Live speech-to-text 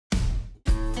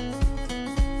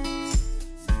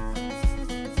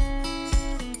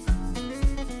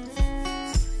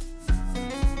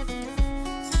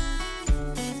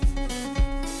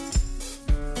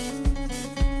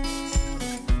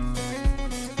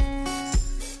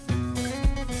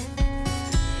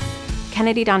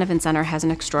Kennedy-Donovan Center has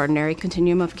an extraordinary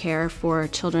continuum of care for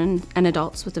children and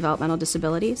adults with developmental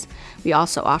disabilities. We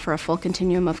also offer a full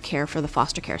continuum of care for the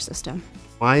foster care system.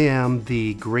 I am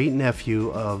the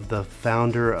great-nephew of the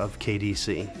founder of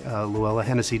KDC, Luella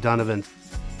Hennessy-Donovan.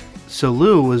 So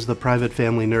Lou was the private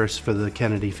family nurse for the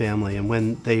Kennedy family, and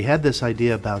when they had this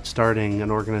idea about starting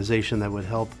an organization that would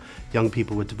help young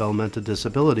people with developmental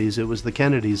disabilities, it was the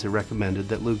Kennedys that recommended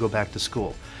that Lou go back to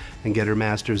school and get her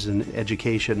master's in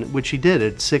education, which she did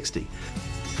at 60.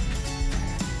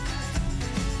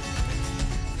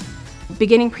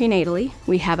 Beginning prenatally,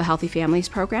 we have a Healthy Families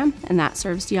program, and that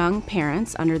serves young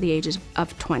parents under the ages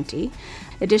of 20.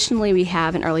 Additionally, we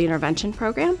have an early intervention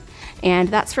program, and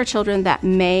that's for children that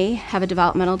may have a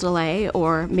developmental delay,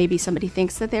 or maybe somebody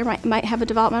thinks that they might have a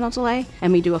developmental delay,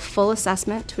 and we do a full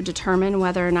assessment to determine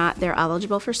whether or not they're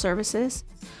eligible for services.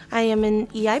 I am an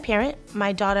EI parent.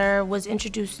 My daughter was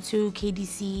introduced to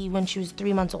KDC when she was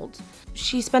 3 months old.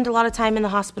 She spent a lot of time in the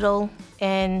hospital,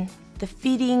 and the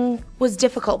feeding was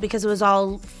difficult because it was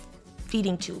all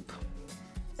feeding tube.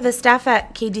 The staff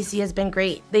at KDC has been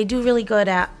great. They do really good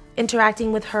at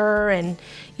interacting with her and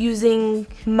using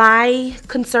my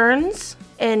concerns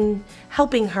and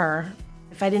helping her.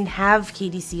 If I didn't have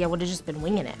KDC, I would have just been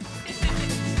winging it.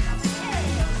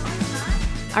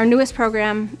 Our newest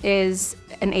program is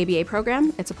an ABA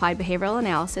program. It's Applied Behavioral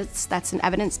Analysis. That's an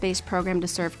evidence-based program to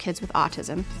serve kids with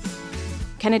autism.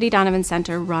 Kennedy-Donovan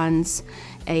Center runs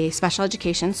a special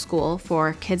education school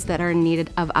for kids that are in need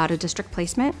of out-of-district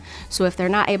placement. So if they're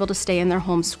not able to stay in their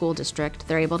home school district,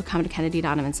 they're able to come to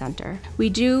Kennedy-Donovan Center. We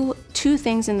do two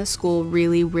things in the school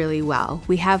really, really well.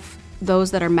 We have those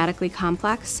that are medically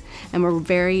complex, and we're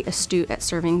very astute at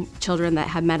serving children that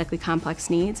have medically complex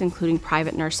needs, including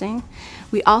private nursing.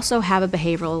 We also have a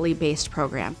behaviorally based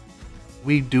program.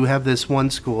 We do have this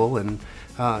one school, and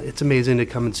it's amazing to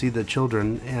come and see the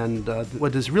children. And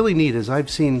what is really neat is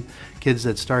I've seen kids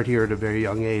that start here at a very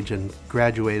young age and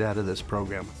graduate out of this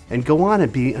program and go on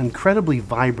and be incredibly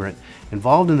vibrant,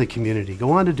 involved in the community,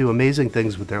 go on to do amazing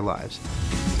things with their lives.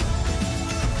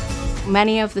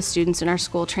 Many of the students in our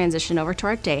school transition over to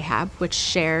our day hab, which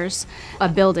shares a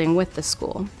building with the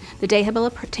school. The day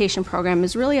habilitation program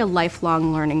is really a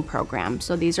lifelong learning program.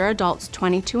 So these are adults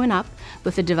 22 and up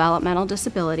with a developmental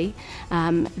disability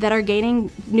that are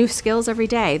gaining new skills every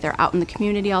day. They're out in the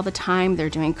community all the time. They're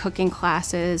doing cooking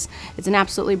classes. It's an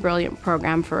absolutely brilliant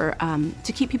program for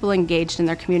to keep people engaged in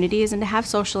their communities and to have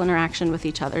social interaction with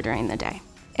each other during the day.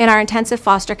 In our intensive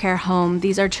foster care home,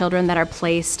 these are children that are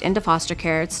placed into foster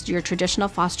care. It's your traditional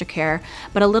foster care,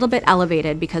 but a little bit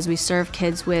elevated because we serve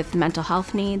kids with mental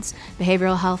health needs,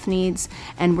 behavioral health needs,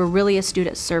 and we're really astute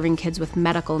at serving kids with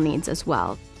medical needs as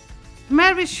well.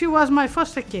 Mary, she was my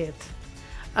foster kid.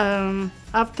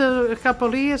 After a couple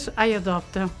of years, I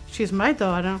adopted her. She's my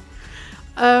daughter.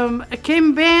 I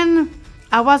came Ben.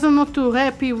 I wasn't not too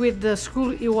happy with the school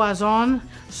he was on,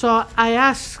 so I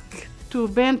asked to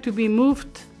Ben to be moved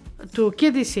to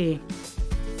KDC.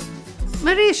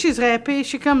 Marie, she's happy.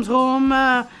 She comes home,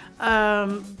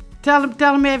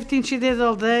 tell me everything she did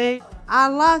all day. I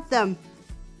love them.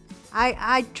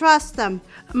 I trust them.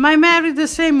 My Mary the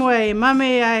same way.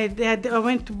 Mommy, I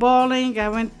went to bowling, I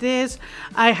went this,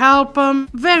 I help them.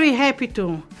 Very happy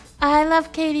too. I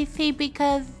love KDC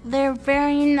because they're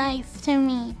very nice to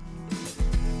me.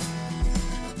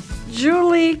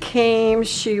 Julie came,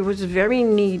 she was very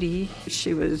needy.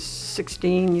 She was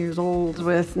 16 years old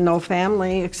with no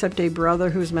family except a brother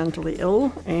who's mentally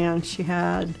ill, and she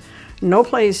had no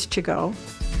place to go.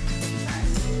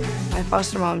 My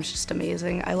foster mom's just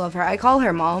amazing. I love her. I call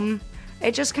her mom.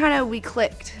 It just we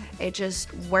clicked. It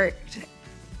just worked.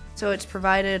 So it's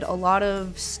provided a lot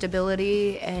of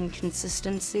stability and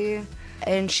consistency,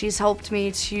 and she's helped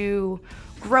me to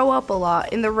grow up a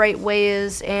lot in the right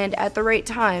ways and at the right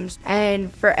times.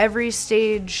 And for every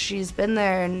stage she's been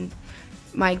there, and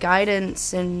my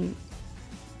guidance and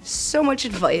so much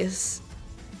advice.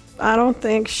 I don't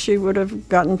think she would have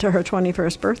gotten to her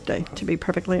 21st birthday, to be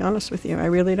perfectly honest with you. I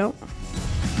really don't.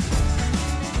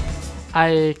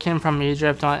 I came from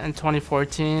Egypt in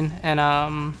 2014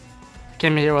 and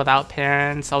came here without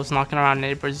parents. I was knocking around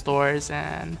neighbors' doors,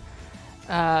 and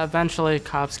eventually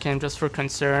cops came just for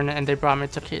concern, and they brought me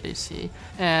to KDC.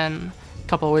 And a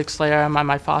couple of weeks later, I met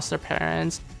my foster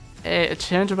parents. It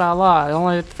changed about a lot.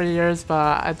 Only 3 years,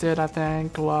 but I did, I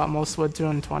think, what most would do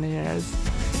in 20 years.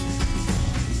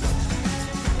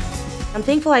 I'm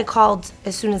thankful I called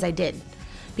as soon as I did,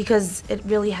 because it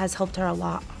really has helped her a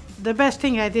lot. The best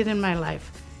thing I did in my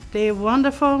life. They're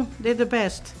wonderful, they're the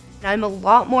best. I'm a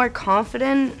lot more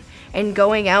confident in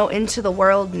going out into the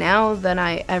world now than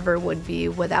I ever would be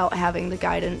without having the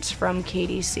guidance from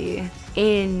KDC.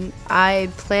 and I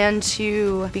plan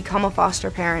to become a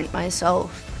foster parent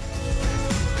myself.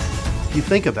 If you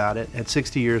think about it, at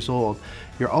 60 years old,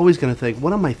 you're always going to think,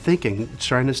 what am I thinking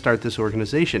trying to start this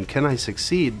organization? Can I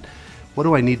succeed? What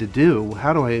do I need to do?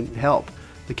 How do I help?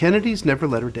 The Kennedys never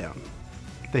let her down.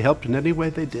 They helped in any way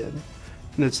they did,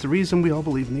 and it's the reason we all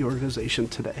believe in the organization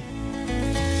today.